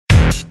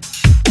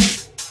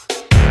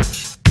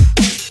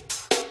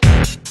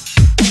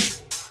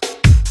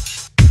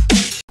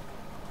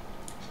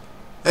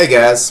Hey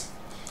guys,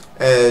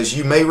 as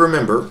you may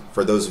remember,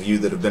 for those of you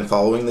that have been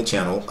following the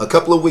channel, a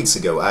couple of weeks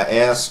ago I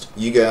asked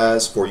you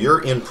guys for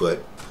your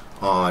input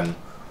on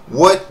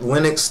what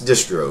Linux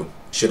distro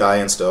should I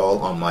install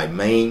on my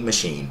main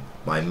machine,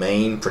 my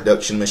main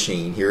production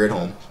machine here at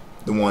home,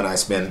 the one I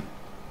spend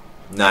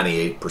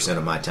 98%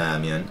 of my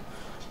time in.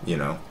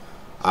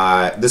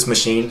 This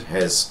machine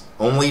has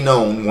only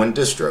known one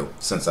distro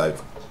since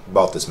I've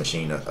bought this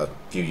machine a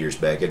few years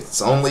back.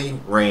 It's only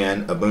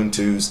ran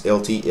Ubuntu's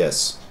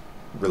LTS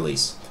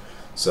release,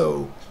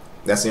 so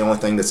that's the only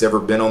thing that's ever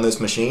been on this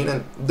machine.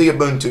 And the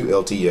Ubuntu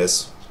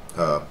LTS,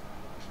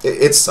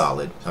 it's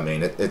solid. I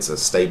mean, it's a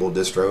stable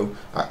distro.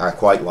 I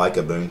quite like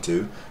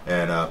Ubuntu,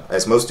 and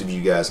as most of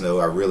you guys know,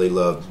 I really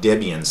love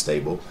Debian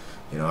stable.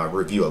 I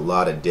review a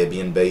lot of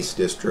Debian based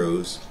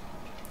distros,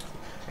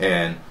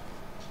 and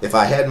if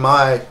I had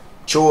my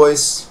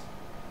choice,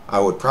 I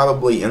would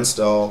probably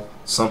install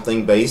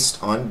something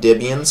based on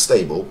Debian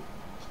stable,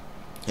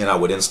 and I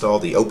would install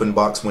the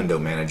OpenBox window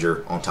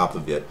manager on top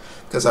of it,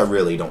 because I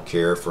really don't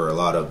care for a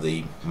lot of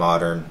the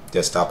modern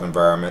desktop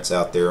environments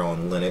out there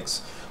on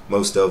Linux.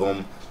 Most of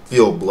them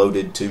feel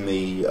bloated to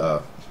me.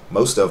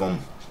 Most of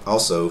them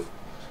also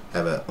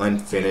have an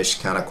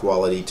unfinished kind of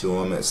quality to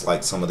them. It's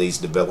like some of these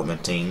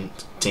development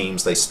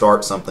teams, they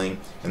start something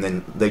and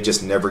then they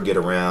just never get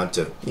around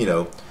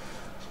to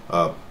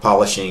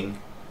polishing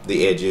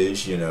the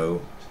edges.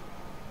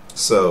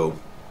 So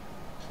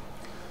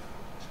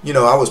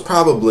I was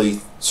probably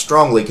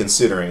strongly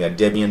considering a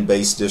Debian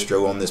based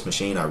distro on this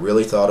machine. I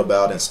really thought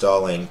about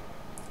installing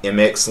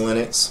MX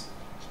Linux,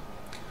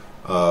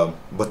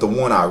 but the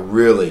one I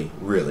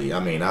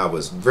I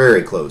was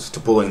very close to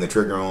pulling the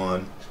trigger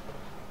on,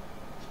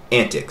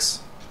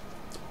 Antics.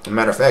 As a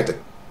matter of fact,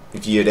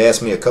 if you had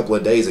asked me a couple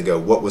of days ago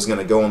what was going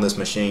to go on this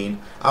machine,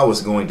 I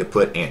was going to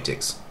put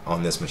Antics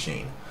on this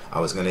machine. I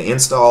was going to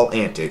install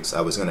Antics.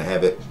 I was going to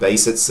have it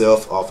base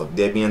itself off of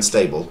Debian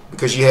stable,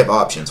 because you have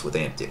options with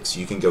Antics.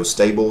 You can go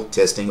stable,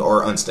 testing,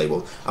 or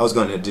unstable. I was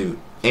going to do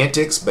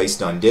Antics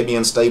based on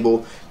Debian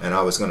stable, and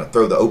I was going to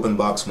throw the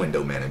OpenBox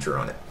window manager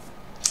on it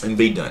and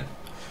be done.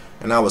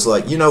 And I was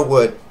like, you know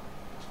what?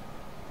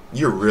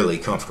 You're really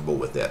comfortable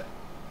with that.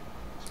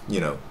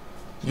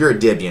 You're a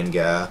Debian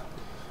guy,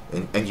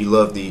 and you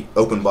love the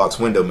OpenBox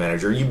window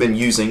manager. You've been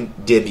using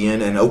Debian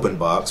and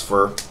OpenBox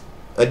for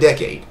a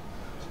decade.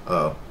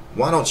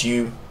 Why don't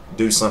you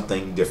do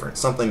something different,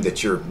 something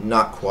that you're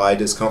not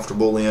quite as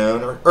comfortable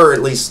in, or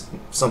at least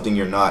something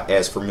you're not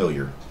as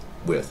familiar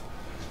with?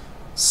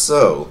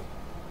 So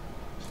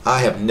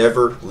I have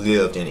never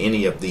lived in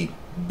any of the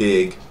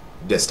big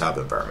desktop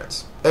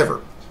environments,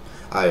 ever.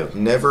 I have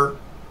never,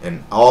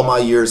 in all my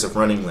years of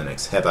running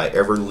Linux, have I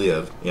ever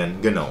lived in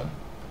GNOME.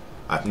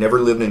 I've never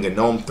lived in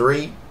GNOME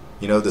 3,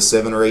 the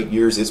 7 or 8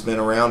 years it's been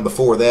around.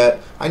 Before that,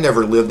 I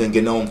never lived in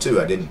GNOME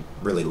 2. I didn't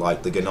really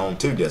like the GNOME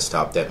 2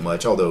 desktop that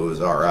much, although it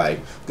was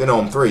alright.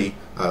 GNOME 3,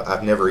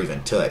 I've never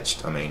even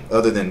touched. I mean,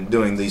 other than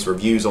doing these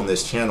reviews on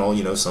this channel,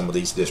 some of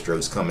these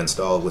distros come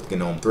installed with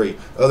GNOME 3.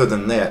 Other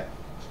than that,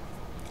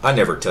 I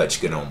never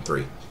touched GNOME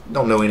 3.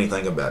 Don't know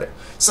anything about it.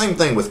 Same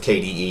thing with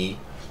KDE.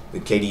 The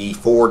KDE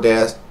 4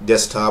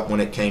 desktop,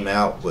 when it came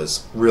out,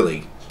 was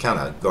really kind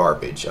of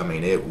garbage. I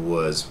mean, it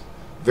was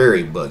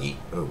very buggy.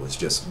 It was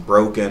just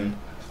broken.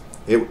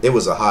 It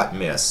was a hot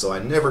mess. So I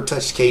never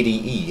touched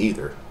KDE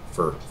either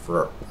for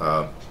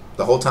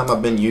the whole time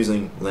I've been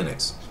using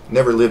Linux.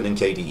 Never lived in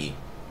KDE.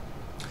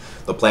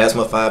 The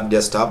Plasma 5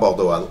 desktop,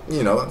 although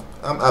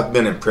I've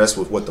been impressed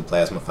with what the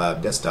Plasma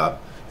 5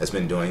 desktop has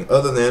been doing,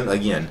 other than,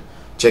 again,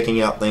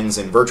 checking out things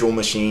in virtual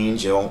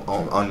machines,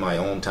 on my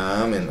own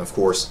time, and of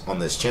course on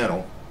this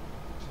channel.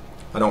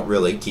 I don't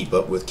really keep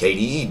up with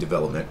KDE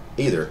development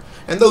either.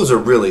 And those are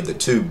really the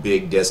two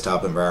big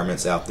desktop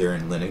environments out there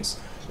in Linux.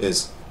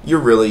 You're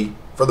really,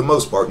 for the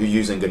most part, you're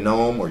using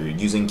GNOME or you're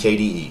using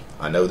KDE.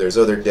 I know there's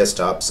other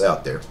desktops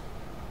out there,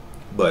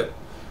 but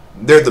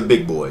they're the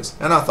big boys.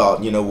 And I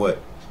thought, you know what?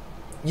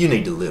 You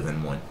need to live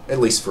in one, at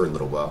least for a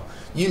little while.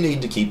 You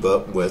need to keep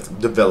up with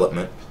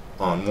development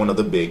on one of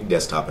the big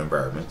desktop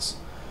environments.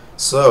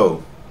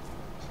 So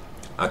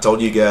I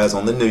told you guys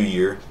on the new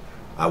year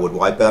I would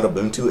wipe out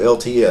Ubuntu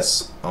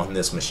LTS on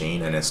this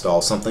machine and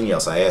install something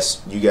else. I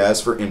asked you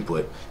guys for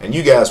input, and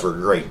you guys were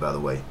great, by the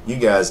way. You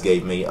guys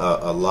gave me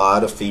a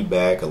lot of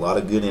feedback, a lot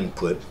of good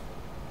input,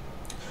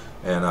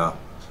 and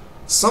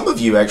some of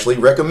you actually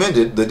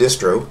recommended the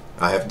distro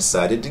I have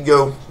decided to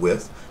go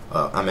with.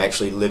 I'm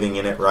actually living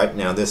in it right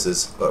now. This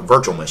is a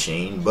virtual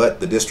machine, but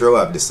the distro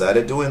I've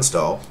decided to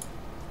install,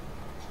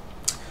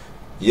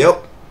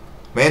 yep,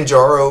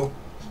 Manjaro,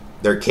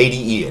 their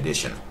KDE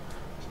edition.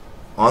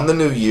 On the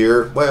new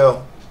year,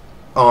 well,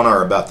 on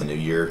or about the new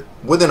year,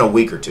 within a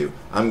week or two,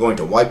 I'm going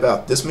to wipe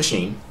out this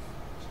machine,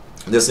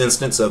 this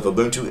instance of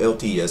Ubuntu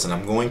LTS, and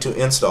I'm going to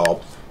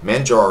install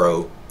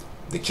Manjaro,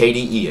 the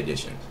KDE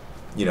edition,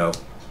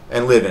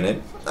 and live in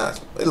it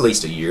at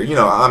least a year.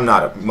 I'm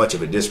not much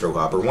of a distro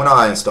hopper. When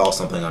I install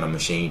something on a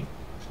machine,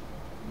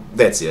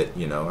 that's it.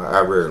 I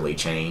rarely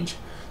change.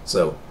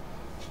 So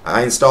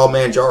I install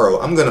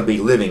Manjaro, I'm going to be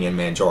living in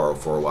Manjaro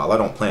for a while. I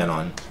don't plan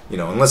on,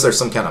 unless there's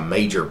some kind of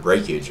major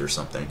breakage or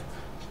something.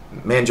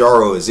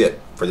 Manjaro is it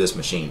for this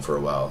machine for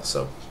a while.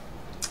 So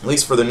at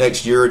least for the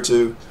next year or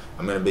two,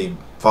 I'm going to be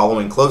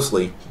following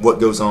closely what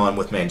goes on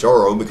with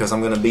Manjaro, because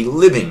I'm going to be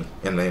living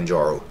in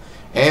Manjaro.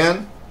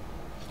 And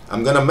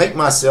I'm going to make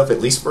myself, at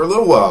least for a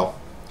little while,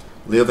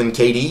 live in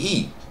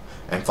KDE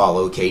and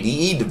follow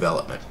KDE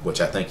development,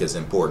 which I think is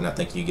important. I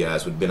think you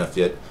guys would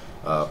benefit.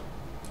 I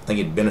think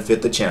it'd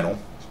benefit the channel.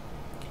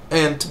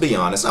 And to be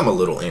honest, I'm a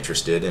little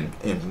interested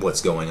in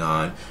what's going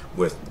on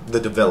with the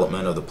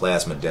development of the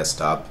Plasma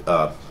desktop.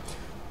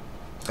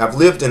 I've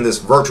lived in this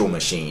virtual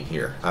machine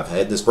here. I've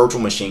had this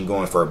virtual machine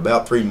going for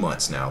about 3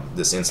 months now,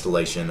 this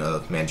installation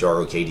of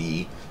Manjaro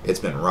KDE. It's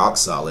been rock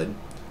solid.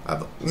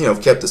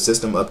 I've kept the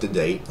system up to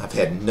date. I've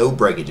had no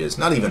breakages,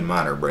 not even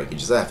minor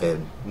breakages. I've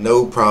had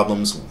no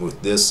problems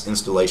with this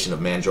installation of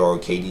Manjaro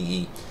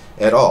KDE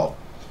at all.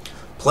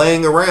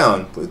 Playing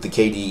around with the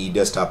KDE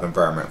desktop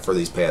environment for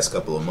these past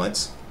couple of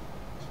months,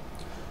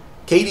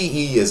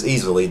 KDE is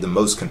easily the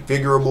most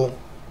configurable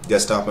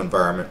desktop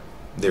environment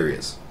there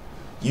is.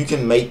 You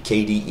can make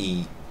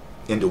KDE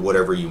into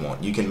whatever you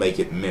want. You can make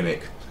it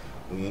mimic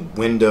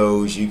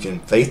Windows. You can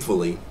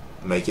faithfully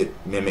make it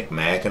mimic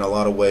Mac in a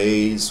lot of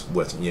ways.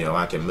 With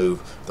I can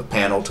move the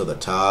panel to the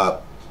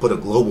top, put a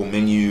global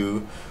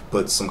menu,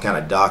 put some kind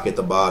of dock at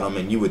the bottom,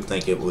 and you would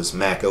think it was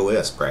Mac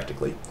OS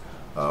practically.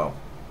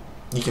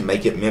 You can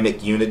make it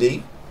mimic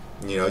Unity.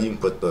 You can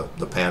put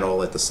the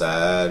panel at the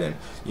side, and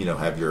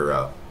have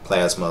your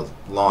Plasma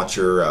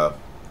launcher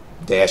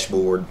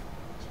dashboard.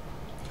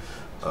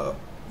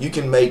 You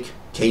can make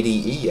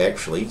KDE,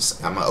 actually,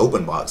 I'm an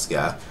OpenBox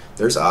guy.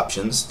 There's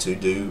options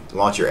to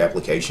launch your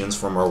applications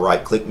from a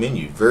right-click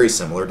menu, very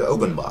similar to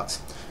OpenBox.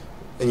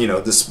 And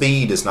the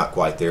speed is not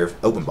quite there.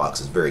 OpenBox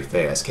is very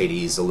fast.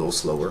 KDE is a little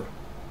slower.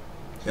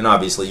 And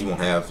obviously you won't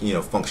have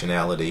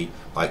functionality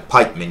like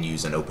pipe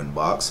menus in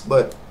OpenBox,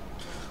 but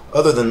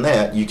other than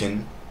that, you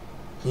can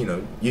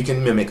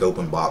mimic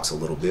OpenBox a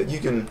little bit. You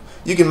can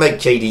make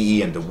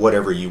KDE into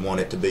whatever you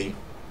want it to be.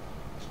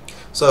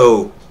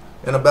 So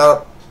in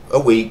about a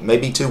week,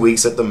 maybe 2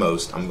 weeks at the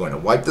most, I'm going to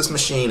wipe this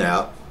machine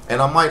out,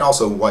 and I might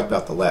also wipe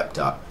out the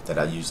laptop that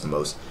I use the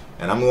most,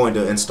 and I'm going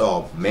to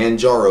install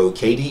Manjaro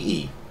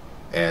KDE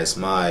as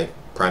my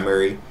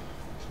primary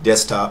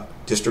desktop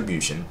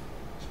distribution.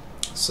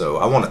 So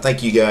I want to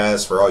thank you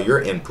guys for all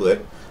your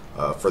input.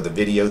 For the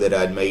video that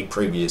I'd made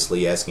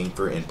previously asking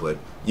for input.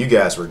 You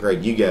guys were great.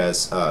 You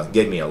guys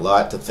gave me a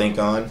lot to think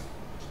on.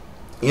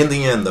 In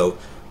the end, though,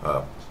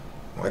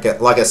 like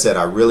I said,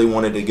 I really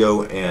wanted to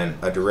go in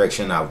a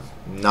direction I'm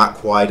not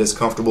quite as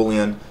comfortable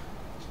in.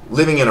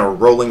 Living in a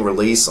rolling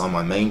release on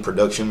my main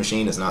production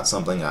machine is not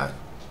something I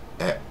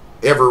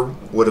ever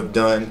would have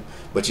done,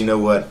 but you know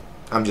what?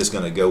 I'm just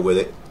going to go with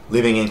it.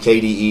 Living in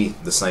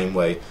KDE the same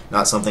way,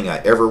 not something I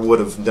ever would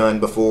have done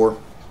before,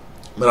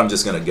 but I'm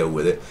just going to go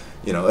with it.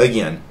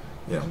 Again,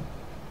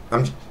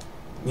 I'm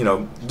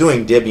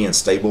doing Debian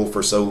stable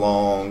for so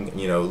long,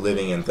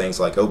 living in things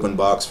like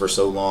OpenBox for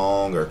so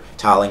long, or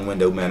tiling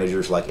window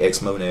managers like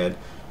Xmonad.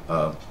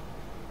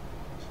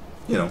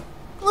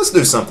 Let's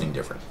do something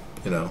different.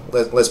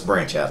 Let's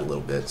branch out a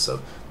little bit. So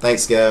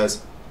thanks,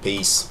 guys.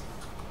 Peace.